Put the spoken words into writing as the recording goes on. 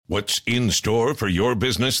What's in store for your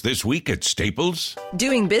business this week at Staples?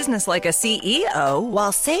 Doing business like a CEO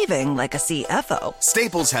while saving like a CFO.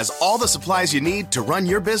 Staples has all the supplies you need to run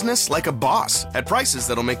your business like a boss at prices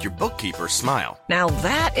that'll make your bookkeeper smile. Now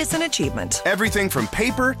that is an achievement. Everything from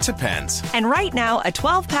paper to pens. And right now, a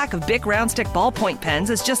 12-pack of Bic Round Stick ballpoint pens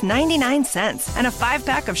is just 99 cents. And a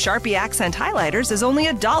 5-pack of Sharpie Accent highlighters is only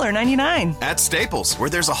 $1.99. At Staples, where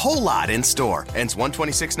there's a whole lot in store. Ends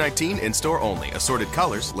 1/26/19, in store only. Assorted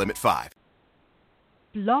colors, limit 5.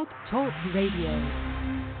 Blog Talk Radio.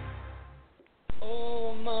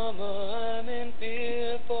 Oh, Mama, I'm in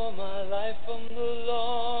fear for my life from the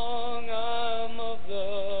long arm of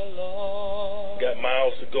the law. Got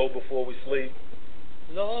miles to go before we sleep.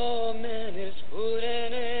 Lawman is putting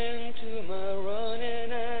an end to my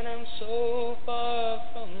running, and I'm so far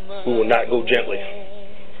from my We will not go gently.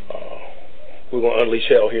 We're going to unleash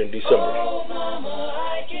hell here in December. Oh, Mama,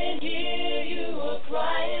 I can hear you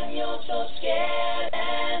crying. You're so scared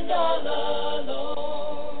and all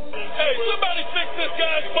alone. Hey, somebody fix this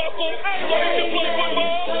guy's buckle.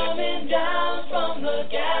 Coming down from the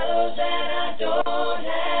gallows, and I don't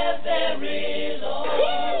have very long.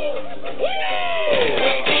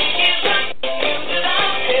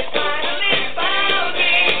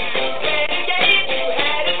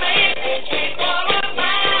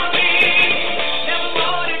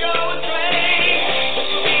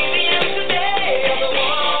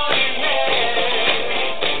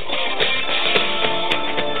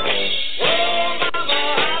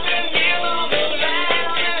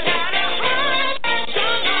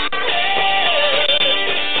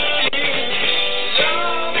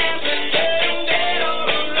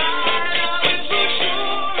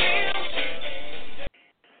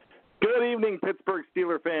 Pittsburgh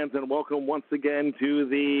Steelers fans, and welcome once again to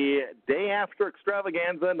the day after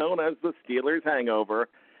extravaganza known as the Steelers Hangover.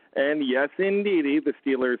 And yes, indeedy, the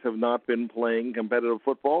Steelers have not been playing competitive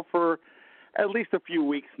football for at least a few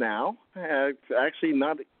weeks now. It's actually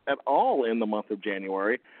not at all in the month of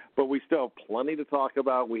January, but we still have plenty to talk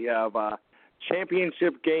about. We have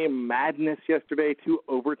championship game madness yesterday, 2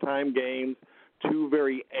 overtime games, 2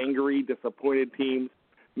 very angry, disappointed teams.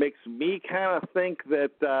 Makes me kind of think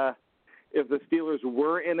that if the Steelers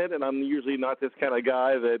were in it, and I'm usually not this kind of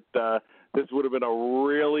guy, that this would have been a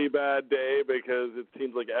really bad day because it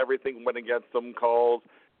seems like everything went against them, calls,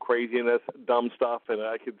 craziness, dumb stuff, and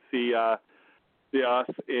I could see us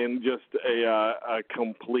in just a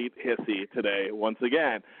complete hissy today once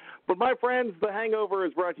again. But my friends, The Hangover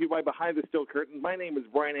is brought to you by Behind the Steel Curtain. My name is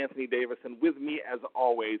Brian Anthony Davis, and with me, as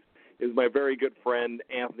always, is my very good friend,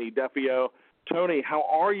 Anthony Defio. Tony, how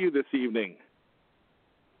are you this evening?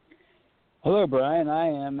 Hello, Brian.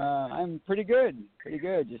 I'm pretty good.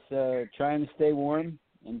 Just trying to stay warm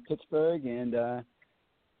in Pittsburgh, and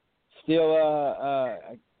still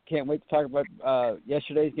I can't wait to talk about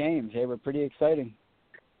yesterday's games. They were pretty exciting.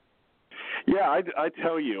 Yeah, I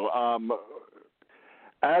tell you,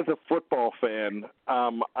 as a football fan,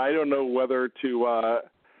 I don't know whether to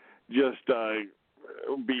just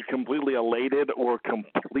be completely elated or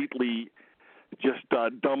completely just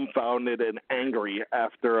dumbfounded and angry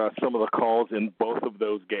after some of the calls in both of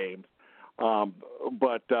those games.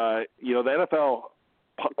 But the NFL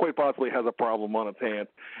quite possibly has a problem on its hands,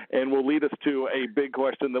 and will lead us to a big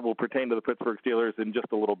question that will pertain to the Pittsburgh Steelers in just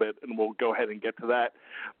a little bit, and we'll go ahead and get to that.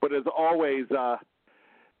 But as always, that's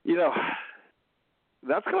going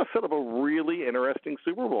to set up a really interesting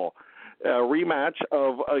Super Bowl. A rematch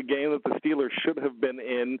of a game that the Steelers should have been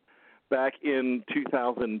in back in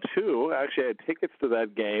 2002. Actually, I had tickets to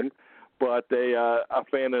that game, but a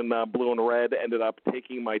fan in blue and red ended up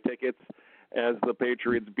taking my tickets as the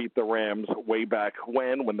Patriots beat the Rams way back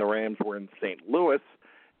when the Rams were in St. Louis.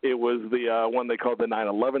 It was the one they called the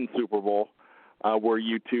 9/11 Super Bowl, where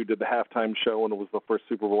U2 did the halftime show, and it was the first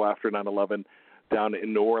Super Bowl after 9/11 down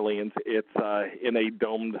in New Orleans. It's in a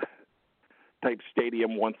domed-type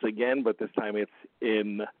stadium once again, but this time it's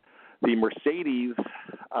in the Mercedes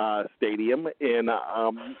Stadium in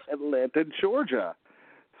Atlanta, Georgia.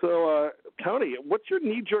 So, Tony, what's your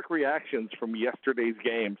knee-jerk reactions from yesterday's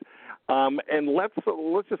games? And let's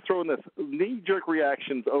just throw in this: knee-jerk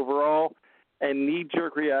reactions overall and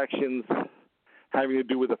knee-jerk reactions having to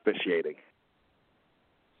do with officiating.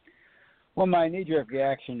 Well, my knee-jerk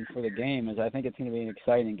reaction for the game is I think it's going to be an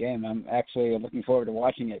exciting game. I'm actually looking forward to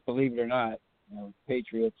watching it, believe it or not.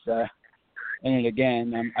 Patriots in it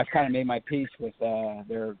again. I've kind of made my peace with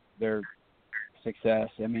their success.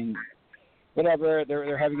 I mean, whatever,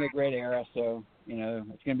 they're having a great era, so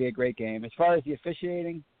it's going to be a great game. As far as the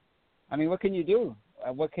officiating, I mean, what can you do?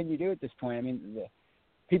 What can you do at this point? I mean,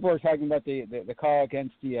 people are talking about the call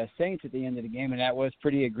against the Saints at the end of the game, and that was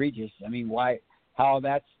pretty egregious. I mean, how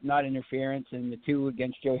that's not interference, and the two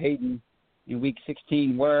against Joe Hayden in Week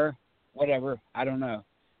 16 were, whatever, I don't know.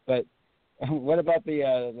 But what about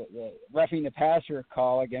the roughing the passer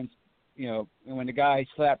call against, when the guy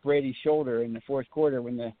slapped Brady's shoulder in the fourth quarter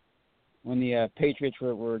when the Patriots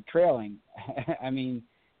were trailing? I mean,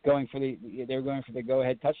 they were going for the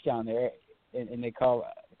go-ahead touchdown there, and they call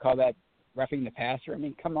that roughing the passer. I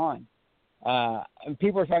mean, come on. And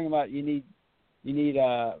people are talking about you need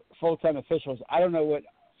full-time officials. I don't know what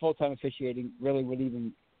full-time officiating really would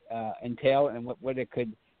even entail and what it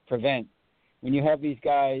could prevent. When you have these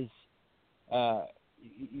guys,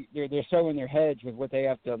 they're so in their heads with what they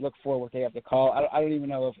have to look for, what they have to call. I don't even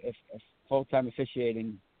know if full-time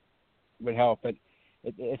officiating would help, but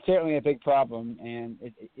it's certainly a big problem, and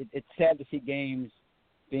it's sad to see games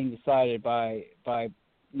being decided by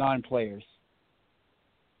non-players.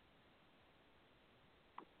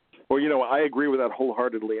 Well, I agree with that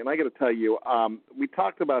wholeheartedly, and I got to tell you, we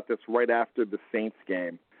talked about this right after the Saints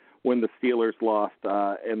game when the Steelers lost,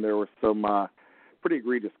 and there were some pretty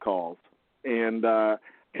egregious calls, and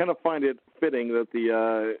kind of find it fitting that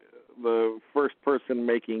the first person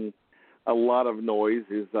making a lot of noise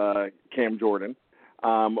is Cam Jordan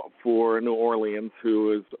for New Orleans,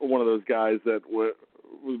 who is one of those guys that was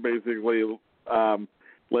basically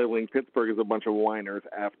labeling Pittsburgh as a bunch of whiners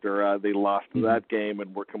after they lost that game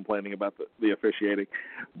and were complaining about the officiating.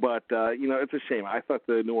 But, it's a shame. I thought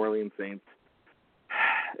the New Orleans Saints,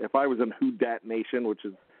 if I was in Who Dat Nation, which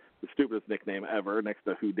is the stupidest nickname ever next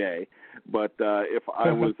to Who Day, but if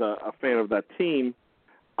I was a fan of that team,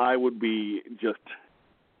 I would be just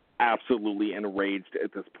absolutely enraged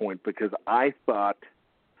at this point because I thought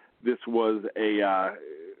this was a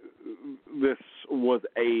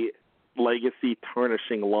legacy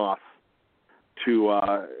tarnishing loss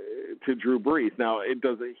to Drew Brees. Now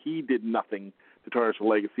he did nothing to tarnish the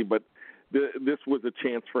legacy, but this was a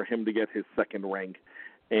chance for him to get his second ring,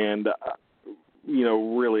 and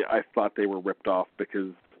really I thought they were ripped off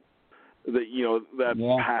because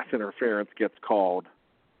pass interference gets called,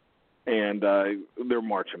 and they're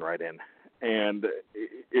marching right in, and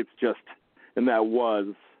it's just, and that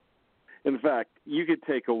was, in fact, you could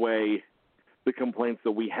take away the complaints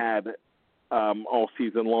that we had all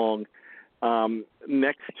season long.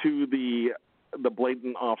 Next to the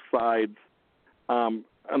blatant offsides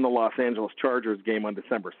in the Los Angeles Chargers game on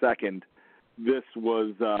December 2nd, this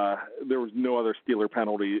was there was no other Steeler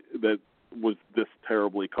penalty that was this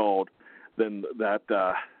terribly called than that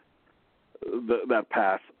that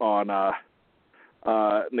pass on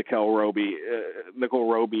Nickel Roby.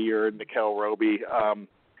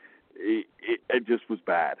 It just was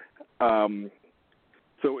bad.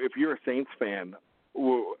 So if you're a Saints fan,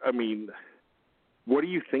 I mean, what are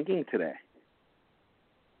you thinking today?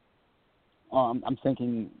 I'm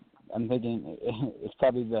thinking it's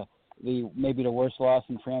probably the maybe the worst loss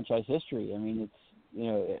in franchise history. I mean,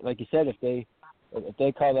 it's like you said, if they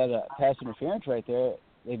call that a pass interference right there,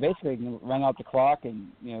 they basically can run out the clock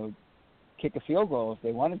and kick a field goal if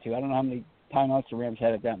they wanted to. I don't know how many timeouts the Rams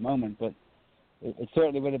had at that moment, but it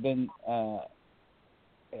certainly would have been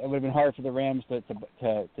it would have been hard for the Rams to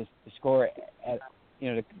score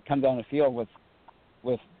to come down the field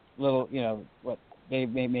with little they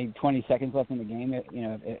made 20 seconds left in the game.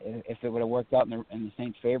 If it would have worked out in the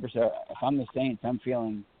Saints' favor. So if I'm the Saints, I'm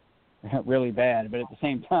feeling really bad. But at the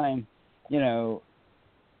same time, the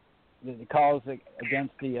calls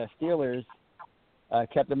against the Steelers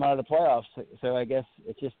kept them out of the playoffs. So I guess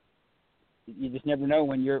it's just you just never know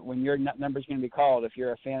when your number's going to be called. If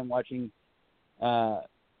you're a fan watching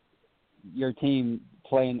your team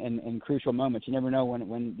play in crucial moments, you never know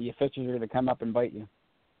when the officials are going to come up and bite you.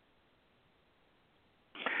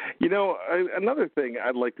 Another thing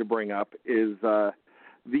I'd like to bring up is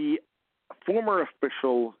the former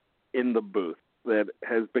official in the booth that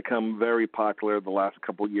has become very popular the last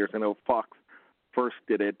couple of years. I know Fox first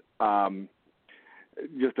did it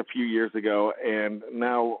just a few years ago, and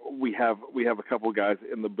now we have a couple of guys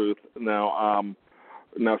in the booth now.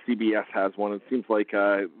 Now CBS has one. It seems like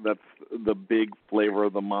that's the big flavor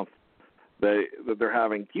of the month that they're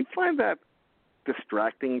having. Do you find that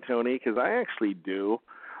distracting, Tony? Because I actually do.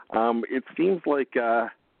 It seems like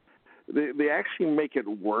they actually make it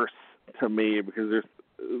worse to me because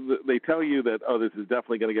they tell you that, this is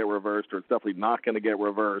definitely going to get reversed or it's definitely not going to get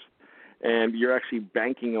reversed, and you're actually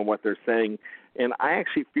banking on what they're saying. And I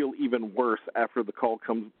actually feel even worse after the call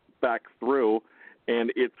comes back through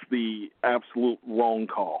and it's the absolute wrong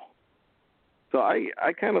call. So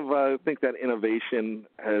I kind of think that innovation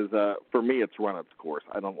has, for me, it's run its course.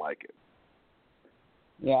 I don't like it.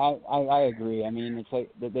 Yeah, I agree. I mean, it's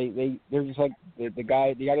like they're just like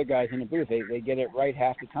the other guys in the booth. They get it right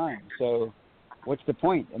half the time. So, what's the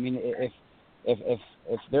point? I mean, if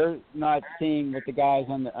they're not seeing what the guys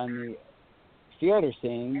on the field are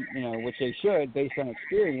seeing, which they should based on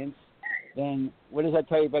experience, then what does that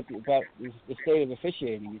tell you about the state of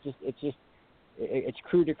officiating? It's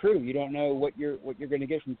crew to crew. You don't know what you're going to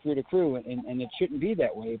get from crew to crew, and it shouldn't be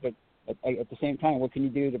that way. But at the same time, what can you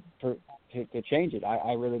do to change it?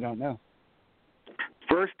 I really don't know.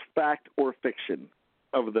 First fact or fiction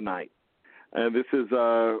of the night. This is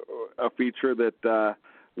a feature that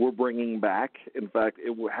we're bringing back. In fact,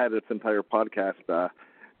 it had its entire podcast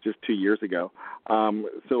just 2 years ago.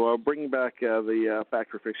 So bringing back the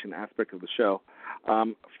fact or fiction aspect of the show.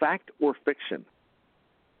 Fact or fiction.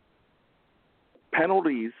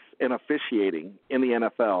 Penalties and officiating in the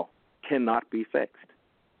NFL cannot be fixed.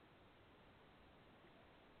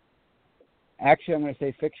 Actually, I'm going to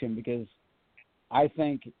say fiction because I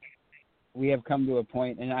think we have come to a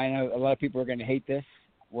point, and I know a lot of people are going to hate this,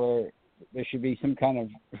 where there should be some kind of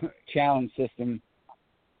challenge system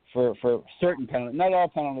for certain penalties. Not all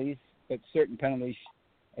penalties, but certain penalties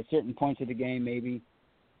at certain points of the game maybe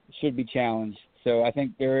should be challenged. So I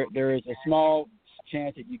think there is a small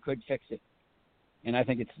chance that you could fix it. And I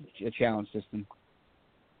think it's a challenge system.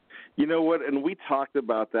 You know what? And we talked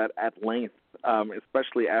about that at length,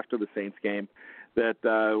 especially after the Saints game, that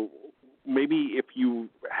maybe if you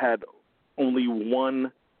had only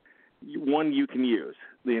one you can use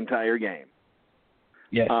the entire game.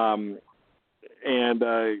 Yes. And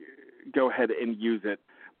go ahead and use it.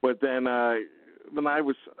 But then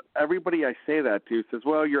everybody I say that to says,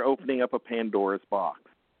 well, you're opening up a Pandora's box.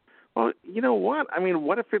 Well, you know what? I mean,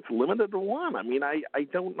 what if it's limited to one? I mean, I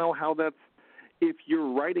don't know how that's – if you're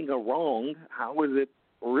righting a wrong, how is it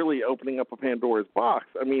really opening up a Pandora's box?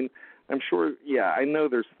 I mean, I'm sure – yeah, I know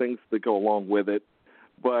there's things that go along with it.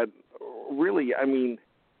 But really, I mean,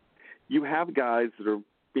 you have guys that are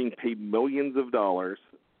being paid millions of dollars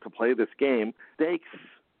to play this game, stakes,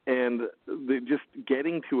 and just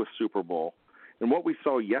getting to a Super Bowl. And what we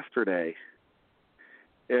saw yesterday –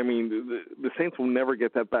 I mean, the Saints will never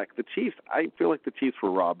get that back. The Chiefs, I feel like the Chiefs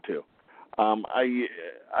were robbed too.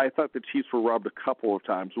 I thought the Chiefs were robbed a couple of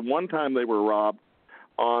times. One time they were robbed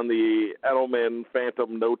on the Edelman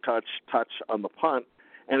Phantom no-touch on the punt.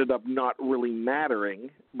 Ended up not really mattering.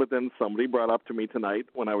 But then somebody brought up to me tonight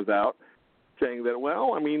when I was out saying that,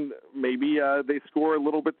 well, I mean, maybe they score a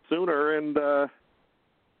little bit sooner and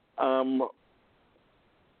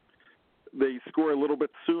they score a little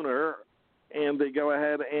bit sooner and they go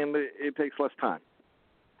ahead and it takes less time.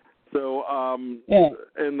 So,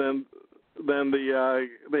 and then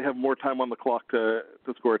they have more time on the clock to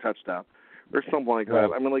score a touchdown or something like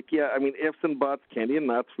that. I mean, like, yeah, I mean, ifs and buts, candy and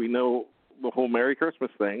nuts. We know the whole Merry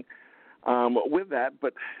Christmas thing with that.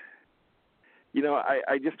 But, you know,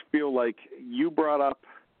 I just feel like you brought up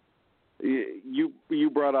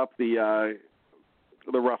the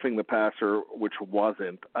roughing the passer, which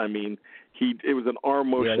wasn't. I mean, it was an arm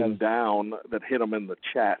motion down that hit him in the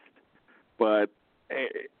chest.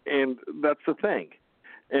 And that's the thing.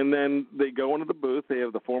 And then they go into the booth. They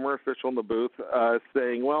have the former official in the booth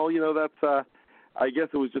saying, well, you know, that's I guess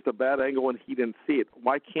it was just a bad angle and he didn't see it.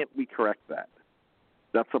 Why can't we correct that?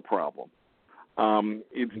 That's a problem.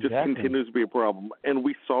 It just continues to be a problem. And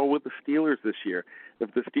we saw with the Steelers this year.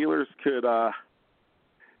 If the Steelers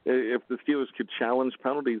could challenge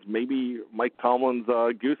penalties, maybe Mike Tomlin's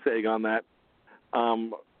goose egg on that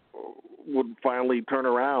would finally turn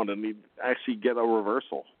around and he'd actually get a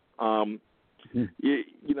reversal. You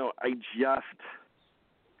know, I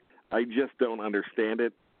just don't understand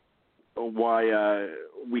it. Why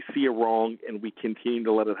we see a wrong and we continue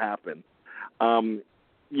to let it happen.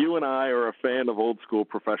 You and I are a fan of old school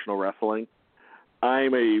professional wrestling.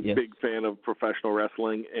 I'm a big fan of professional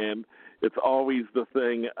wrestling, and it's always the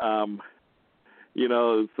thing, you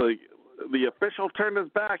know, it's like the official turned his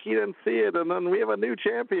back, he didn't see it, and then we have a new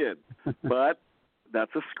champion. But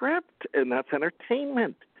that's a script, and that's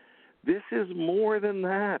entertainment. This is more than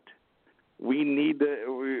that. We need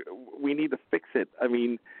to fix it. I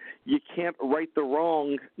mean, you can't right the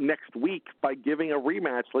wrong next week by giving a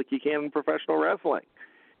rematch like you can in professional wrestling.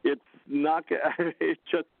 It's not. It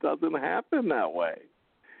just doesn't happen that way.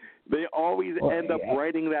 They always end up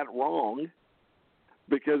righting that wrong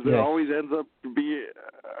because it always ends up to be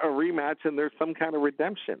a rematch and there's some kind of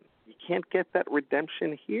redemption. You can't get that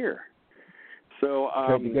redemption here. So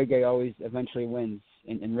the good guy always eventually wins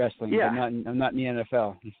in wrestling, but not in the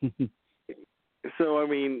NFL. So, I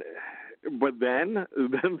mean, but then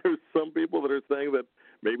there's some people that are saying that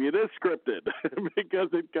maybe it is scripted because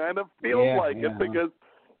it kind of feels like it because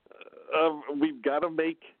we've got to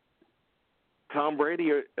make Tom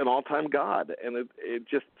Brady an all-time god, and it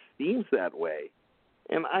just seems that way.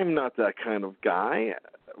 And I'm not that kind of guy,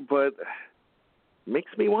 but it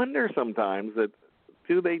makes me wonder sometimes that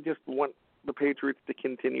do they just want the Patriots to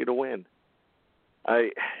continue to win? Or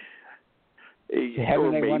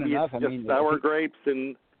maybe it's just sour grapes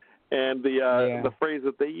and the phrase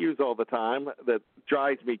that they use all the time that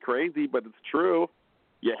drives me crazy, but it's true.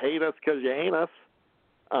 You hate us because you hate us.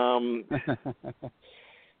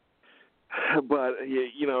 But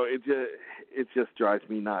it just drives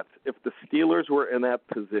me nuts. If the Steelers were in that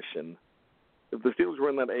position, if the Steelers were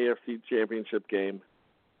in that AFC Championship game,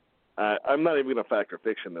 I'm not even going to factor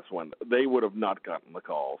fiction this one. They would have not gotten the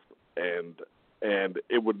calls, and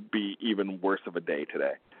it would be even worse of a day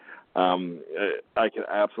today. I can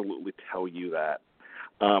absolutely tell you that.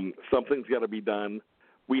 Something's got to be done.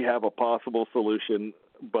 We have a possible solution,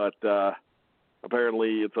 but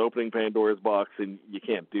apparently it's opening Pandora's box, and you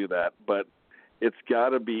can't do that. But it's got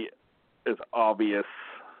to be as obvious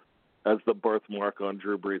as the birthmark on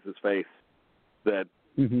Drew Brees' face that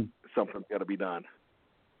something's got to be done.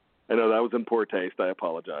 I know that was in poor taste. I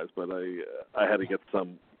apologize, but I had to get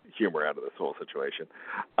some humor out of this whole situation.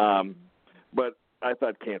 But I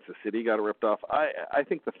thought Kansas City got ripped off. I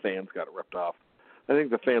think the fans got ripped off. I think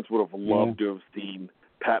the fans would have loved to have seen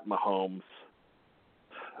Pat Mahomes,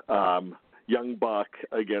 young buck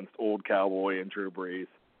against old cowboy and Drew Brees.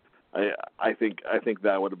 I think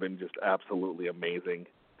that would have been just absolutely amazing.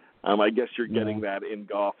 I guess you're getting that in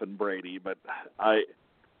Goff and Brady, but I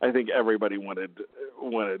think everybody wanted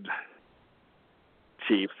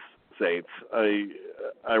Chiefs, Saints.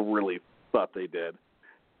 I really thought they did.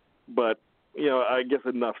 But, I guess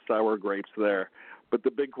enough sour grapes there. But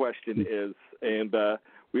the big question is, and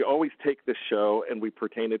we always take this show and we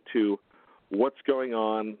pertain it to what's going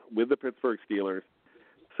on with the Pittsburgh Steelers.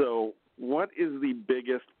 So what is the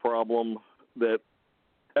biggest problem that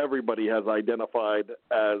everybody has identified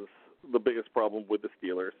as the biggest problem with the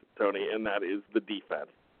Steelers, Tony, and that is the defense.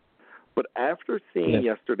 But after seeing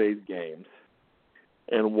yesterday's games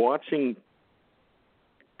and watching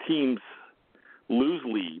teams lose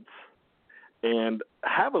leads and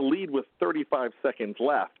have a lead with 35 seconds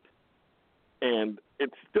left, and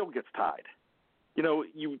it still gets tied.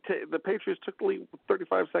 The Patriots took the lead with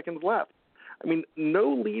 35 seconds left. I mean,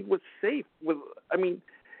 no lead was safe.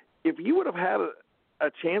 If you would have had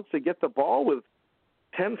a chance to get the ball with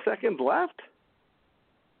 10 seconds left,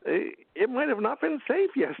 it might have not been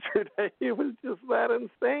safe yesterday. It was just that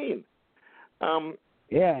insane. And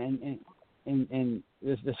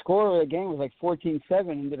the score of the game was like 14-7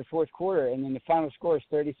 into the fourth quarter, and then the final score is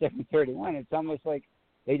 37-31. It's almost like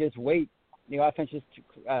they just wait. The offense just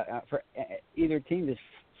for either team just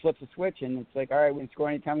flips a switch, and it's like, all right, we can score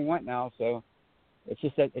anytime we want now. So it's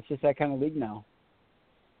just that kind of league now.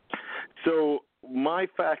 So my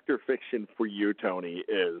factor fiction for you, Tony,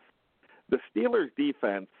 is the Steelers'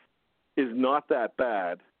 defense is not that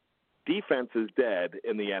bad. Defense is dead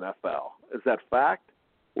in the NFL. Is that fact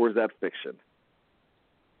or is that fiction?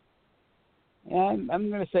 Yeah, I'm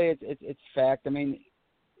going to say it's fact. I mean,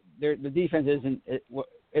 the defense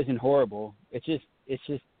isn't horrible. It's just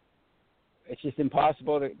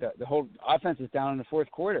impossible. The whole offense is down in the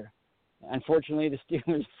fourth quarter. Unfortunately, the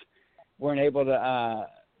Steelers weren't able to.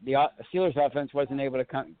 The Steelers' offense wasn't able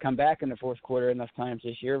to come back in the fourth quarter enough times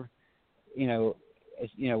this year.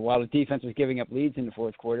 While the defense was giving up leads in the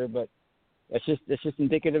fourth quarter, but it's just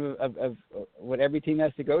indicative of what every team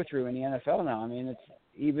has to go through in the NFL now. I mean, it's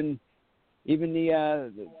even the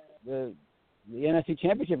NFC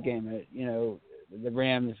Championship game. The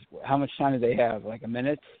Rams. How much time did they have? Like a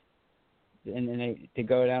minute, and then to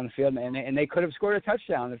go down the field, and they could have scored a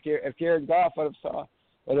touchdown if Jared Goff would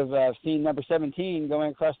have seen number 17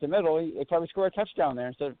 going across the middle. They probably score a touchdown there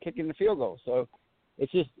instead of kicking the field goal. So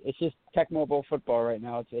it's just Tecmo football right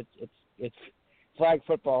now. It's flag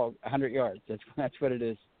football, 100 yards. That's what it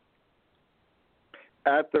is.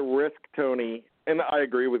 At the risk, Tony, and I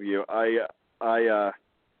agree with you.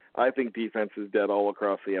 I think defense is dead all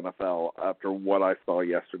across the NFL after what I saw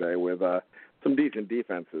yesterday with some decent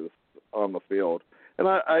defenses on the field. And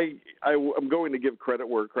I'm going to give credit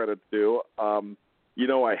where credit's due.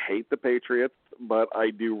 I hate the Patriots, but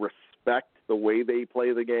I do respect the way they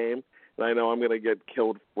play the game. And I know I'm going to get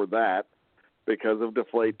killed for that because of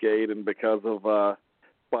Deflategate and because of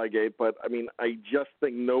Spygate. But, I just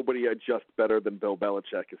think nobody adjusts better than Bill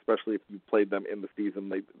Belichick, especially if you played them in the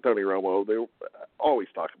season. Tony Romo, they always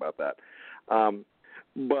talk about that.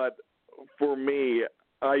 But for me,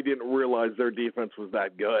 I didn't realize their defense was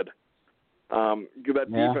that good.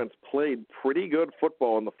 That defense played pretty good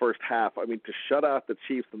football in the first half. I mean, to shut out the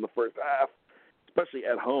Chiefs in the first half, especially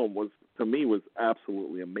at home, was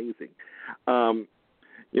absolutely amazing.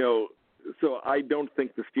 So I don't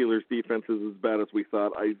think the Steelers' defense is as bad as we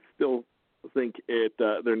thought. I still think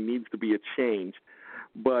there needs to be a change.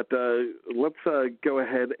 But let's go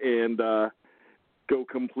ahead and go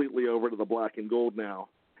completely over to the black and gold now.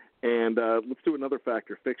 And let's do another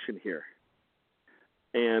fact or fiction here.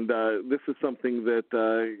 And this is something that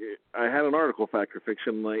I had an article, fact or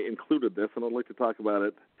fiction, and I included this, and I'd like to talk about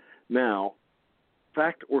it now.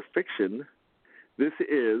 Fact or fiction, this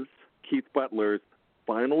is Keith Butler's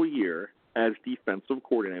final year as defensive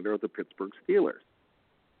coordinator of the Pittsburgh Steelers.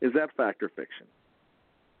 Is that fact or fiction?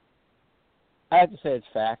 I have to say it's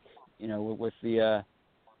fact. With the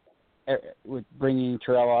with bringing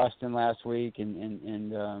Terrell Austin last week,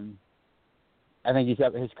 and I think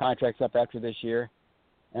his contract's up after this year.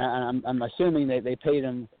 And I'm assuming they paid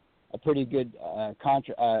him a pretty good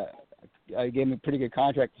contract. Gave him a pretty good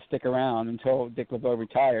contract to stick around until Dick LeBeau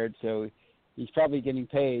retired. So he's probably getting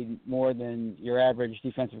paid more than your average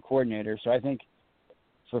defensive coordinator. So I think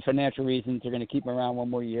for financial reasons they're going to keep him around one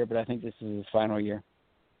more year. But I think this is his final year.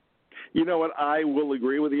 You know what? I will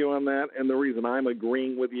agree with you on that. And the reason I'm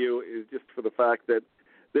agreeing with you is just for the fact that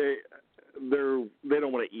they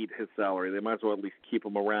don't want to eat his salary. They might as well at least keep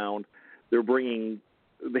him around. They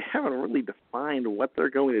haven't really defined what they're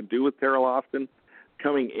going to do with Terrell Austin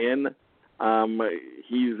coming in.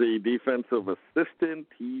 He's a defensive assistant.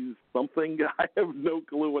 He's something. I have no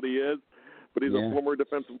clue what he is, but he's a former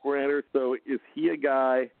defensive coordinator. So is he a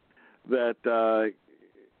guy that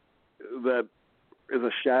is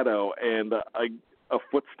a shadow and a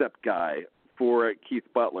footstep guy for Keith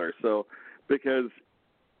Butler? So because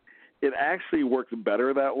it actually works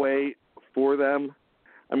better that way for them.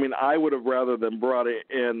 I mean, I would have rather than brought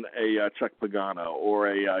in a Chuck Pagano or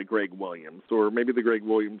a Greg Williams, or maybe the Greg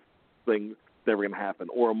Williams thing never going to happen,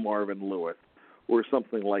 or a Marvin Lewis, or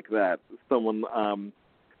something like that, someone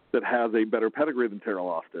that has a better pedigree than Terrell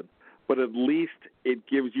Austin. But at least it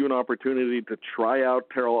gives you an opportunity to try out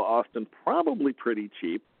Terrell Austin probably pretty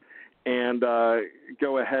cheap and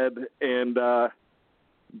go ahead and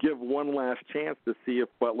give one last chance to see if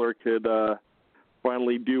Butler could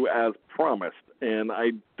finally do as promised. And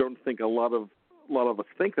I don't think a lot of us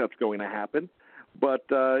think that's going to happen, but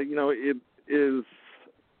it is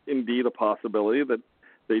indeed a possibility that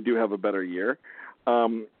they do have a better year.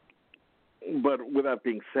 But with that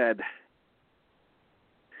being said,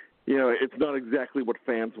 it's not exactly what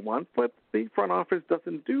fans want, but the front office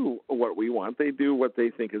doesn't do what we want. They do what they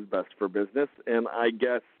think is best for business, and I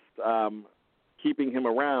guess keeping him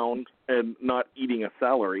around and not eating a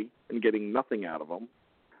salary and getting nothing out of him,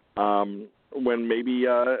 when maybe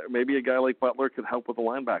a guy like Butler could help with the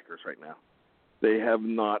linebackers right now. They have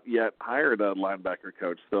not yet hired a linebacker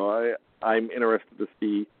coach, so I'm interested to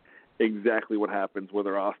see exactly what happens,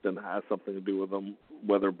 whether Austin has something to do with them,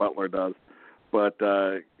 whether Butler does. But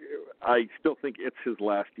I still think it's his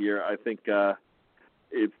last year. I think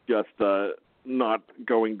it's just not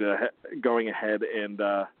going ahead and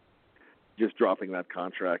just dropping that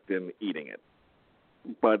contract and eating it.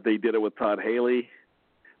 But they did it with Todd Haley.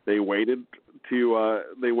 They waited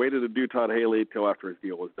to do Todd Haley till after his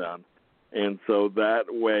deal was done, and so that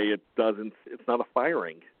way it's not a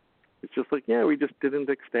firing. It's just like, we just didn't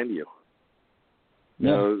extend you.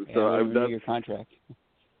 So I've done your contract.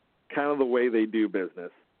 Kind of the way they do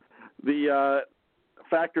business. The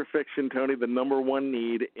fact or fiction, Tony, the number one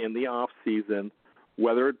need in the off season,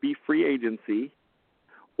 whether it be free agency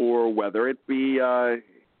or whether it be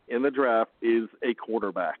in the draft, is a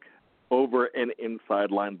quarterback over an inside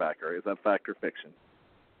linebacker. Is that fact or fiction?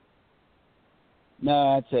 No,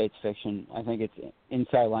 I'd say it's fiction. I think it's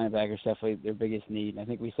inside linebackers definitely their biggest need. I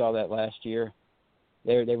think we saw that last year.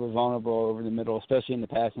 They were vulnerable over the middle, especially in the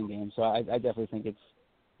passing game. So I definitely think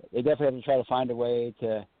they definitely have to try to find a way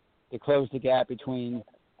to close the gap between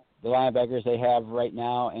the linebackers they have right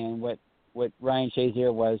now and what Ryan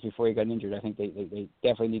Shazier was before he got injured. I think they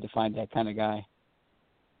definitely need to find that kind of guy.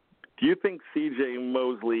 Do you think C.J.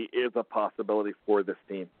 Mosley is a possibility for this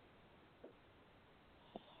team?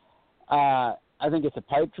 I think it's a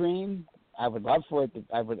pipe dream. I would love for it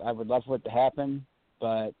to happen,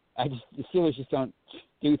 but the Steelers just don't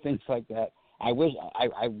do things like that. I wish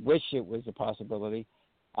it was a possibility.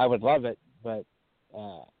 I would love it, but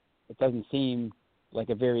it doesn't seem like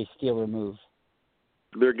a very Steeler move.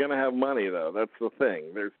 They're going to have money, though. That's the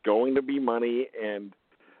thing. There's going to be money, and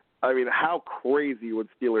I mean, how crazy would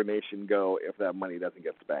Steeler Nation go if that money doesn't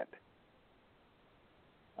get spent?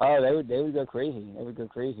 Oh, they would go crazy. They would go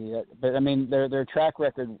crazy. But I mean, their track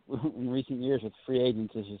record in recent years with free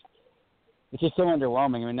agents is just so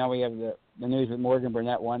underwhelming. I mean, now we have the news with Morgan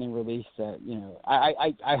Burnett wanting release.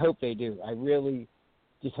 I hope they do. I really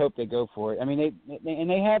just hope they go for it. I mean,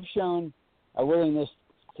 they have shown a willingness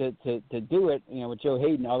to do it. With Joe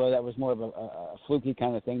Hayden, although that was more of a fluky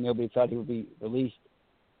kind of thing. Nobody thought he would be released,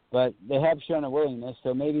 but they have shown a willingness.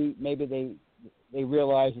 So maybe they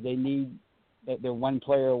realize that they need. That they're one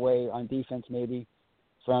player away on defense, maybe,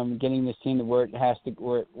 from getting this team to where it has to,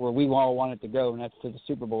 where we all want it to go, and that's to the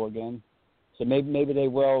Super Bowl again. So maybe they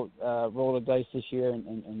will roll the dice this year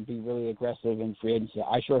and be really aggressive in free agency.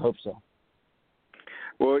 I sure hope so.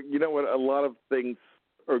 Well, you know what? A lot of things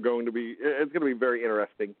are going to be. It's going to be very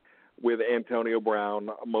interesting with Antonio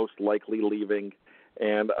Brown most likely leaving,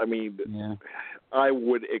 and I mean, I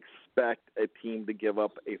would expect a team to give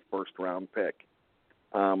up a first-round pick.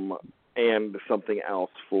 And something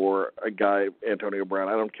else for a guy, Antonio Brown.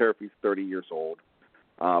 I don't care if he's 30 years old.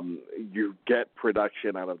 You get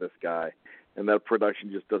production out of this guy, and that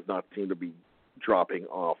production just does not seem to be dropping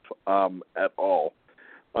off at all.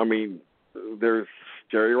 I mean, there's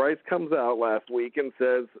Jerry Rice comes out last week and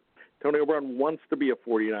says Antonio Brown wants to be a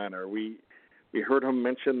 49er. We heard him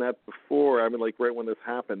mention that before. I mean, like right when this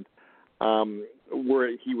happened,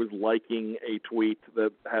 where he was liking a tweet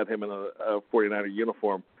that had him in a 49er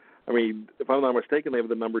uniform. I mean, if I'm not mistaken, they have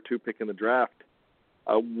the number 2 pick in the draft.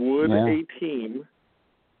 Would a team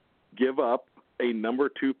give up a number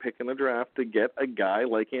 2 pick in the draft to get a guy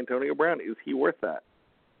like Antonio Brown? Is he worth that?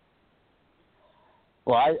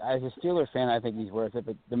 Well, as a Steelers fan, I think he's worth it.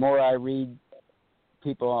 But the more I read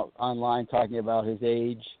people online talking about his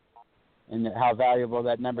age and how valuable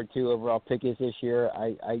that number 2 overall pick is this year,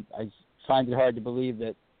 I find it hard to believe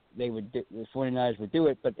that the 49ers would do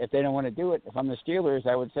it. But if they don't want to do it, if I'm the Steelers,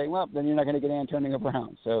 I would say, well, then you're not going to get Antonio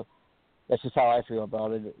Brown. So that's just how I feel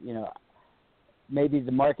about it. Maybe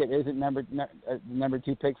the market isn't number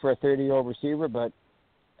 2 pick for a 30-year-old receiver, but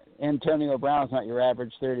Antonio Brown is not your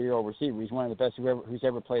average 30-year-old receiver. He's one of the best who's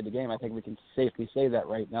ever played the game. I think we can safely say that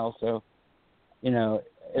right now. So,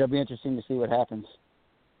 it'll be interesting to see what happens.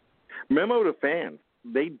 Memo to fans,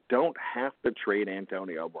 they don't have to trade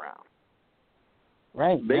Antonio Brown.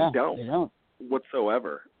 Right. They don't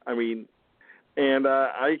whatsoever. I mean, and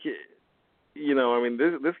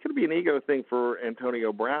this could be an ego thing for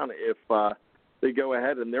Antonio Brown if they go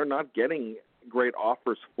ahead and they're not getting great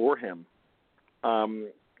offers for him.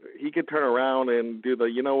 He could turn around and do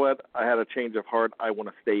you know what? I had a change of heart. I want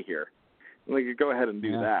to stay here. And they could go ahead and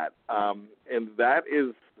do that. And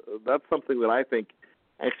that's something that I think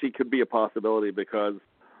actually could be a possibility because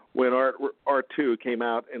when R2 came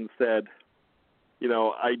out and said,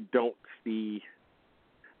 I don't see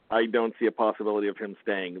a possibility of him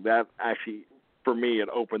staying. That actually, for me, it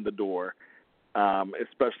opened the door,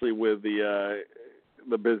 especially with the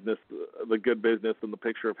business, the good business, and the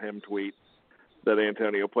picture of him tweet that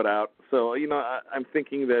Antonio put out. So, I'm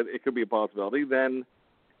thinking that it could be a possibility. Then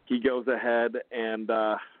he goes ahead and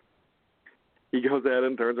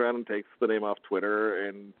turns around and takes the name off Twitter,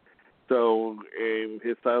 and so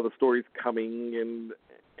his side of the story's coming,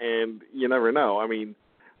 and you never know. I mean,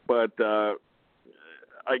 but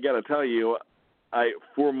I got to tell you,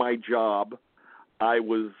 for my job, I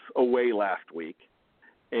was away last week,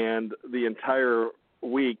 and the entire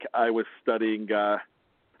week I was studying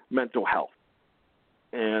mental health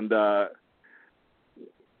and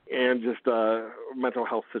just mental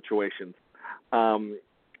health situations.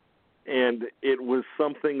 And it was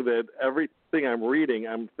something that everything I'm reading,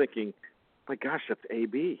 I'm thinking, my gosh, that's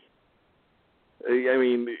AB. I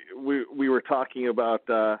mean, we were talking about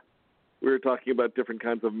different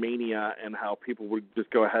kinds of mania and how people would just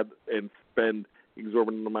go ahead and spend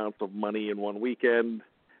exorbitant amounts of money in one weekend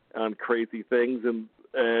on crazy things, and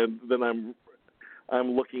then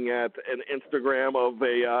I'm looking at an Instagram of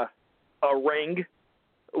a ring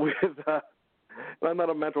with. I'm not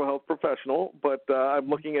a mental health professional, but I'm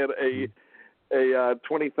looking at a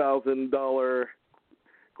 $20,000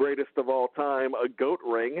 greatest of all time, a goat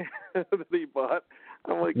ring that he bought.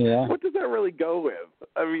 I'm like, What does that really go with?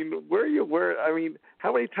 I mean,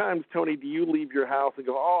 how many times, Tony, do you leave your house and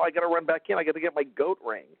go, oh, I got to run back in. I got to get my goat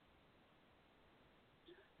ring.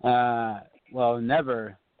 Well,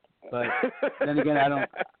 never. But then again,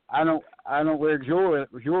 I don't wear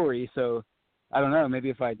jewelry, so I don't know. Maybe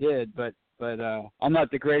if I did, but I'm not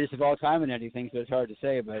the greatest of all time in anything, so it's hard to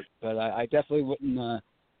say. But I definitely wouldn't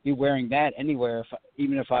be wearing that anywhere,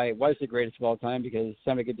 even if I was the greatest of all time, because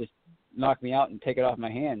somebody could just knock me out and take it off my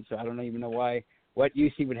hand. So I don't even know what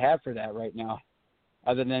use he would have for that right now,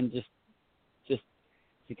 other than just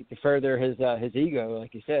to further his ego,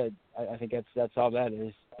 like you said. I think that's all that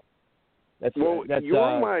is.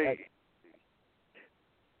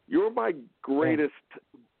 You're my greatest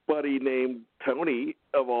buddy named Tony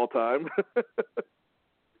of all time.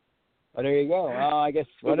 Oh, there you go. I guess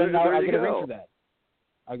I'll get a ring for that.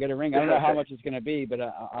 I'll get a ring. I don't know how much it's going to be, but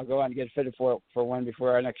I'll go out and get fitted for one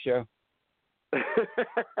before our next show.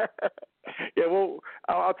 Yeah, well,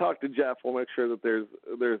 I'll talk to Jeff. We'll make sure that there's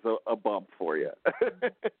a bump for you.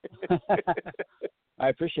 I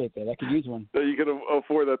appreciate that. I could use one. So you can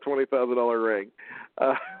afford that $20,000 ring.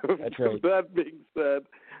 That's right. That being said,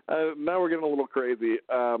 now we're getting a little crazy.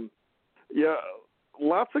 Yeah,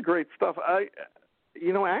 lots of great stuff.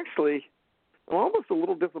 Actually, I'm almost a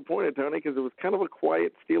little disappointed, Tony, because it was kind of a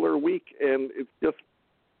quiet Steeler week, and it's just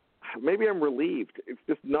maybe I'm relieved. It's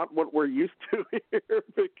just not what we're used to here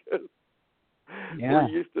because we're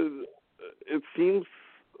used to. It seems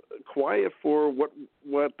quiet for what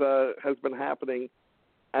has been happening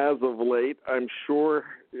as of late. I'm sure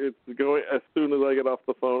it's going as soon as I get off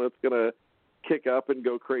the phone. It's going to kick up and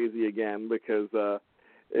go crazy again because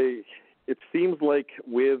it seems like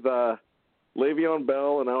with Le'Veon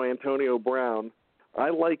Bell and now Antonio Brown, I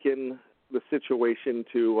liken the situation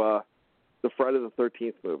to the Friday the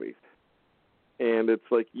 13th movies. And it's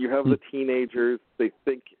like you have the teenagers, they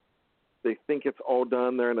think it's all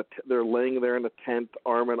done. They're laying there in a tent,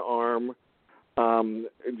 arm in arm,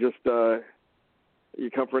 you're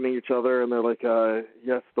comforting each other, and they're like,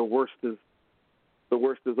 yes, the worst is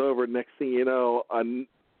over. Next thing you know,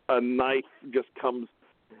 a knife just comes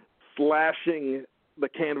slashing the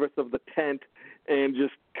canvas of the tent and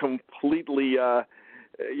just completely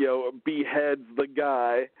beheads the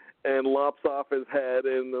guy and lops off his head,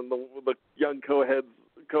 and then the young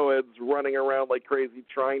co-eds running around like crazy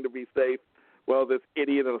trying to be safe while this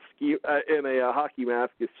idiot in a hockey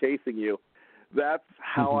mask is chasing you. That's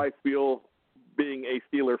how I feel being a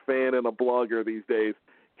Steeler fan and a blogger these days,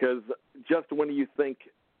 because just when you think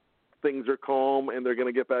things are calm and they're going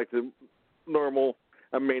to get back to normal,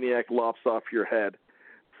 a maniac lops off your head.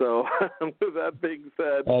 So with that being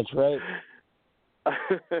said, that's right.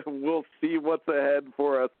 We'll see what's ahead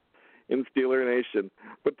for us in Steeler Nation.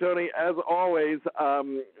 But Tony, as always,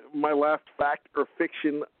 my last fact or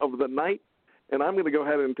fiction of the night, and I'm going to go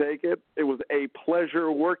ahead and take it. It was a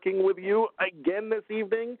pleasure working with you again this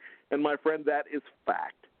evening, and my friend, that is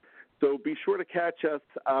fact. So be sure to catch us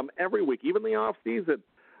every week, even the off season,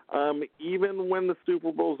 even when the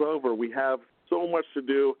Super Bowl's over. We have so much to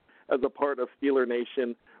do as a part of Steeler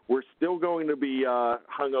Nation. We're still going to be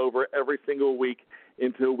hungover every single week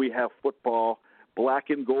until we have football, black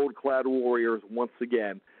and gold-clad Warriors once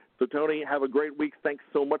again. So, Tony, have a great week. Thanks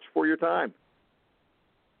so much for your time.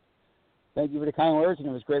 Thank you for the kind words, and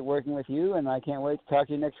it was great working with you, and I can't wait to talk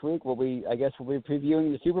to you next week. We'll be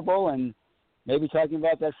previewing the Super Bowl and maybe talking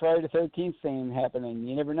about that Friday the 13th thing happening.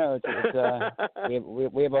 You never know.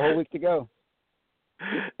 We have a whole week to go.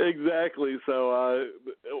 Exactly. So,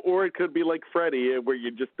 or it could be like Freddie, where you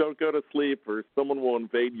just don't go to sleep, or someone will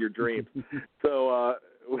invade your dreams. So,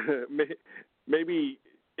 maybe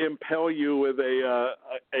impel you with a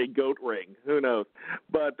goat ring. Who knows?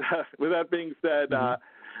 But with that being said,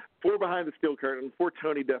 for Behind the Steel Curtain, for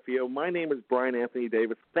Tony Defeo, my name is Brian Anthony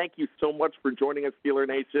Davis. Thank you so much for joining us, Steeler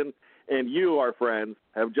Nation. And you, our friends,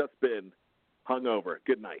 have just been hungover.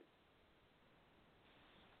 Good night.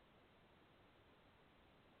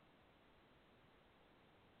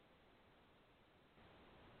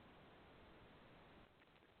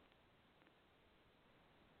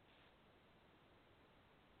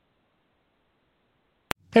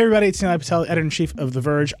 Hey everybody, it's Nilay Patel, editor-in-chief of The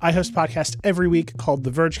Verge. I host a podcast every week called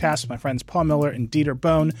The Vergecast with my friends Paul Miller and Dieter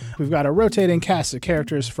Bohn. We've got a rotating cast of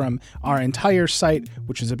characters from our entire site,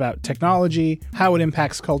 which is about technology, how it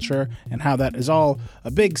impacts culture, and how that is all a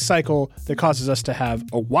big cycle that causes us to have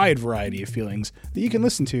a wide variety of feelings that you can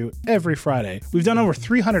listen to every Friday. We've done over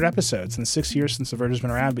 300 episodes in the 6 years since The Verge has been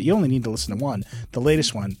around, but you only need to listen to one, the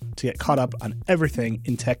latest one, to get caught up on everything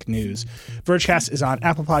in tech news. Vergecast is on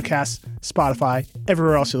Apple Podcasts, Spotify,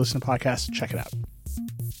 everywhere else you listen to podcasts. Check it out.